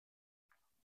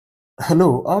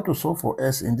Hello, how to solve for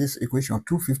s in this equation?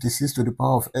 256 to the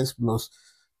power of s plus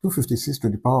 256 to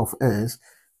the power of s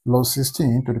plus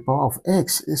 16 to the power of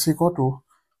x is equal to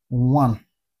 1.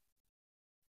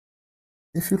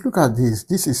 If you look at this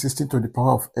is 16 to the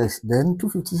power of s. Then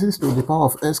 256 to the power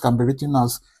of s can be written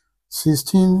as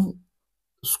 16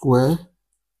 square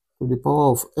to the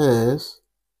power of s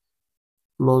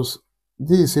plus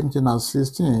this is same thing as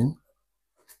 16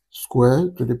 square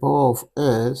to the power of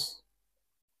s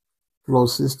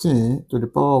plus 16 to the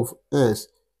power of s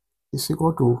is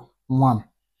equal to 1.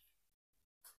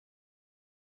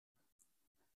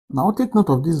 Now take note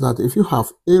of this, that if you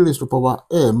have a raised to power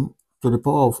m to the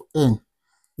power of n,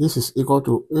 this is equal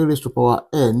to a raised to power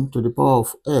n to the power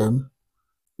of m.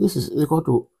 This is equal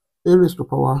to a raised to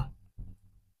power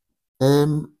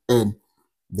mn.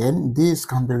 Then this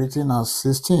can be written as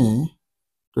 16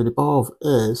 to the power of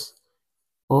s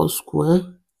all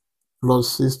square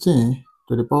plus 16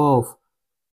 to the power of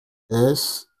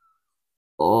s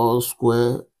all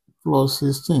square plus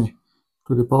 16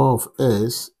 to the power of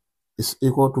s is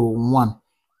equal to 1.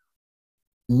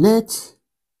 Let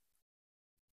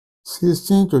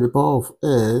 16 to the power of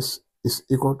s is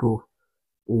equal to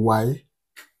y.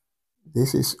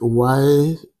 This is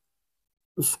y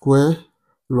square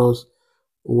plus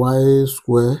y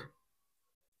square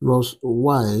plus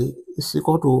y is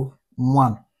equal to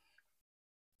 1.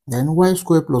 Then y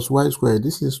square plus y square,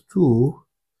 this is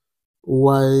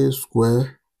 2y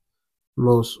square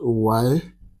plus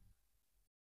y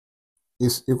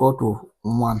is equal to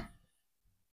 1.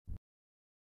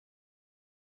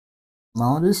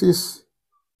 Now this is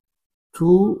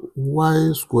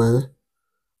 2y square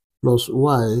plus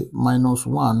y minus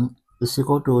 1 is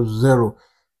equal to 0.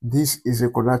 This is a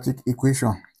quadratic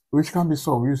equation which can be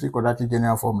solved using quadratic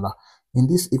general formula. In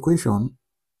this equation,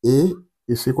 a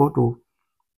is equal to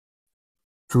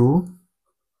 2,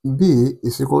 b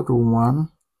is equal to 1,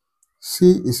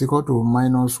 c is equal to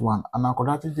minus 1. And our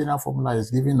quadratic general formula is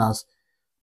given as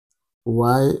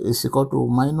y is equal to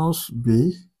minus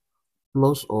b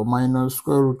plus or minus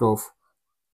square root of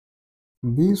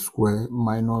b square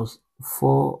minus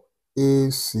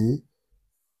 4ac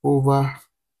over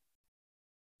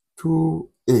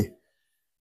 2a.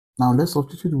 Now let's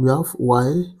substitute. We have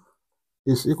y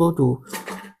is equal to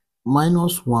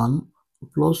minus 1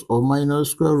 plus or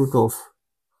minus square root of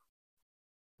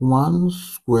 1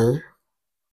 square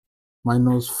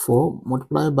minus 4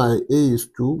 multiplied by a is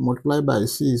 2 multiplied by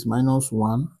c is minus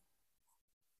 1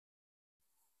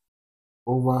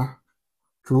 over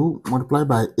 2 multiplied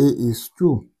by a is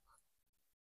 2.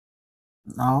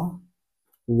 Now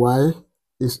y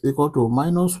is equal to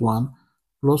minus 1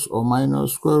 plus or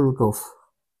minus square root of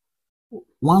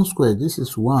 1 square, this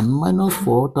is 1, minus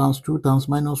 4 times 2 times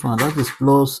minus 1, that is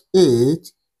plus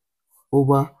 8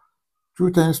 over 2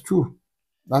 times 2,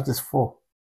 that is 4.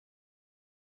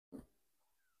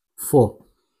 4.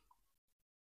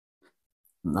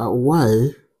 Now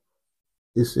y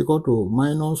is equal to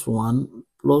minus 1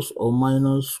 plus or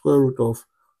minus square root of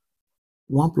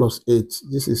 1 plus 8,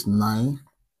 this is 9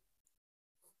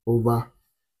 over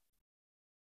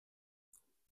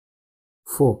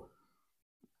 4.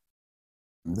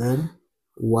 Then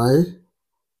y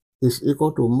is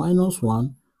equal to minus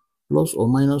 1 plus or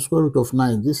minus square root of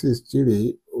 9, this is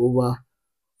 3 over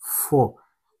 4.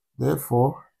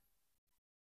 Therefore,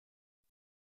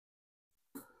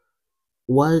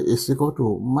 y is equal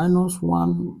to minus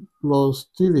 1 plus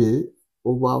 3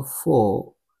 over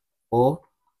 4, or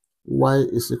y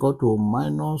is equal to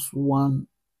minus 1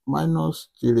 minus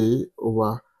 3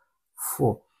 over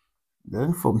 4.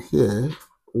 Then from here,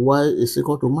 y is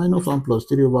equal to minus 1 plus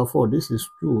 3 over 4. This is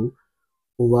 2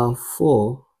 over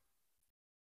 4,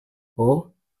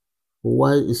 or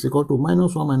y is equal to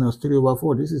minus 1 minus 3 over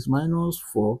 4. This is minus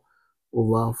 4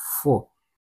 over 4.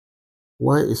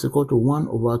 Y is equal to 1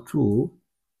 over 2,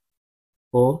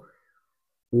 or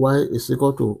y is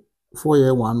equal to 4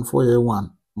 here 1, 4 here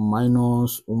 1,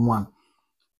 minus 1.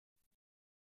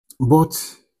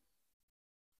 But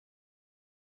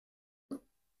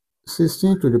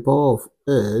 16 to the power of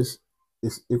s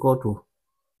is equal to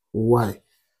y.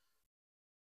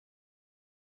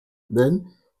 Then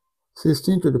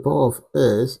 16 to the power of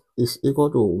s is equal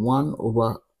to 1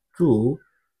 over 2,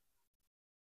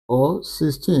 or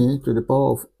 16 to the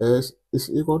power of s is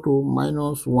equal to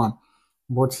minus 1.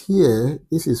 But here,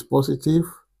 this is positive,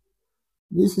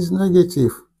 this is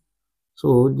negative.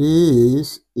 So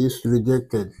this is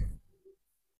rejected.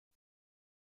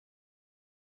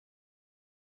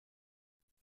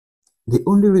 The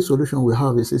only real solution we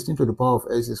have is 16 to the power of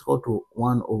s is equal to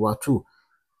 1 over 2.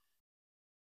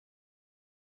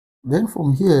 Then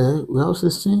from here, we have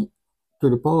 16 to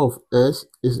the power of s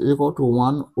is equal to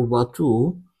 1 over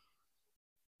 2.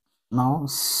 Now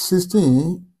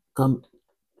 16 can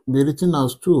be written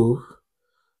as 2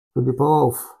 to the power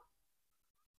of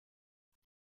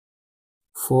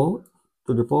 4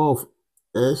 to the power of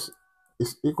s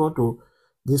is equal to,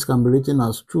 this can be written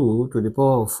as 2 to the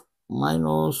power of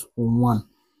minus 1.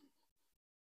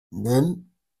 Then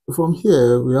from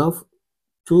here we have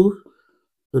 2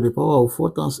 to the power of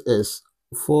 4 times s.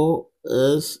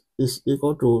 4s is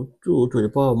equal to 2 to the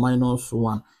power of minus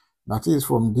 1. That is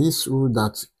from this rule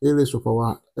that a raised to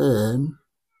power n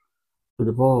to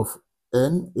the power of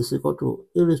n is equal to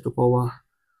a raised to power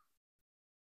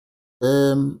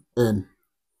mn.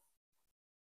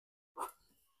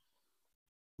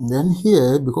 Then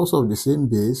here, because of the same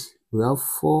base, we have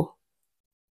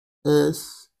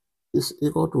 4s is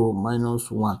equal to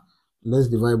minus 1. Let's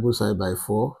divide both sides by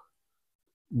 4.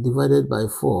 Divided by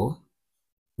 4,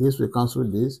 this will cancel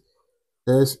this.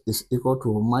 S is equal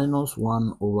to minus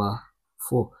 1 over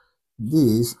 4.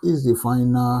 This is the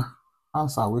final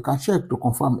answer. We can check to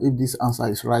confirm if this answer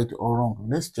is right or wrong.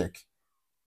 Let's check.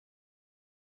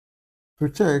 To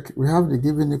check, we have the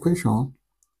given equation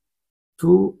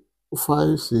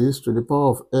 256 to the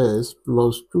power of s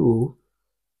plus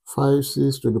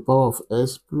 256 to the power of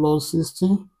s plus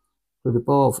 16 to the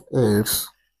power of s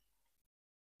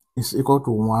is equal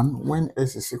to 1. When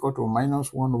s is equal to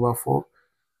minus 1 over 4,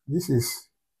 this is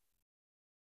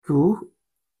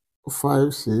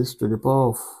 256 to the power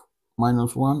of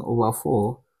minus 1 over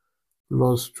 4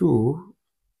 plus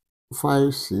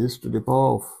 256 to the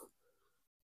power of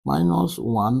minus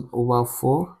 1 over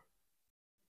 4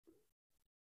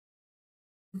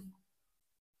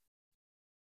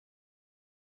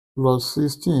 plus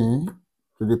 16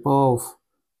 to the power of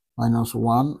minus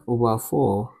 1 over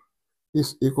 4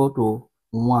 is equal to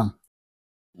 1.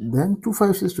 Then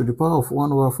 256 to the power of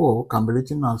 1 over 4 can be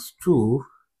written as 2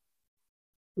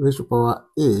 raised to power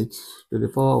 8 to the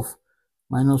power of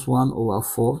minus 1 over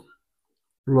 4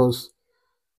 plus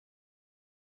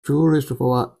 2 raised to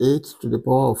power 8 to the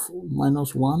power of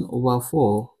minus 1 over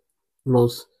 4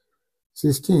 plus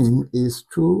 16 is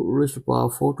 2 raised to power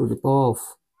 4 to the power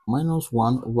of minus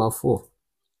 1 over 4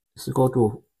 is equal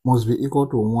to, must be equal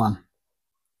to 1.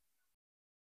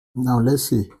 Now let's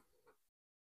see.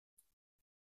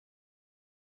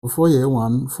 4 here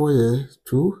 1, 4 here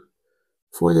 2,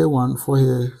 4 here 1, 4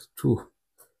 here 2.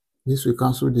 This will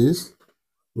cancel this.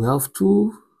 We have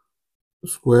 2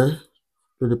 square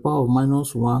to the power of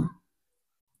minus 1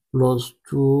 plus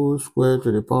 2 square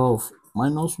to the power of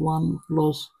minus 1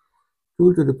 plus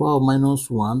 2 to the power of minus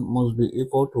 1 must be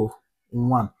equal to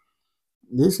 1.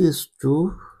 This is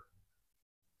 2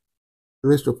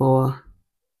 raised to power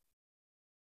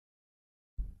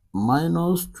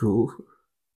minus 2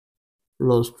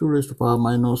 plus 2 raised to power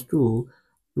minus 2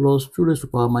 plus 2 raised to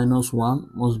power minus 1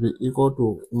 must be equal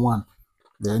to 1.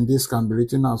 Then this can be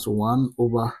written as 1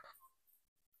 over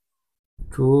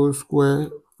 2 square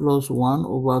plus 1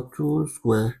 over 2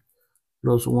 square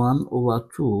plus 1 over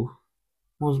 2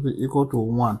 must be equal to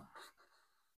 1.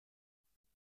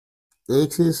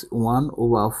 It is 1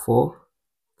 over 4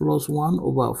 plus 1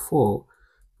 over 4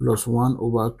 plus 1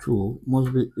 over 2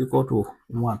 must be equal to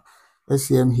 1.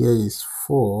 LCM here is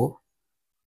 4.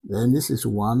 Then this is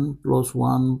 1 plus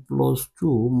 1 plus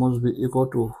 2 must be equal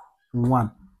to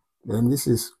 1. Then this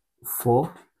is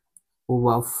 4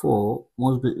 over 4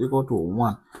 must be equal to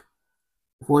 1.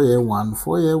 4 here 1,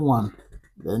 4 here 1.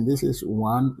 Then this is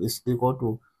 1 is equal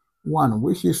to 1,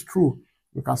 which is true.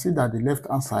 You can see that the left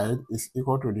hand side is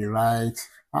equal to the right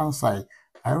hand side.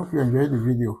 I hope you enjoyed the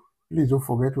video. Please don't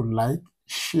forget to like,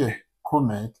 share,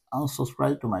 comment, and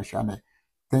subscribe to my channel.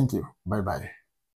 Thank you. Bye-bye.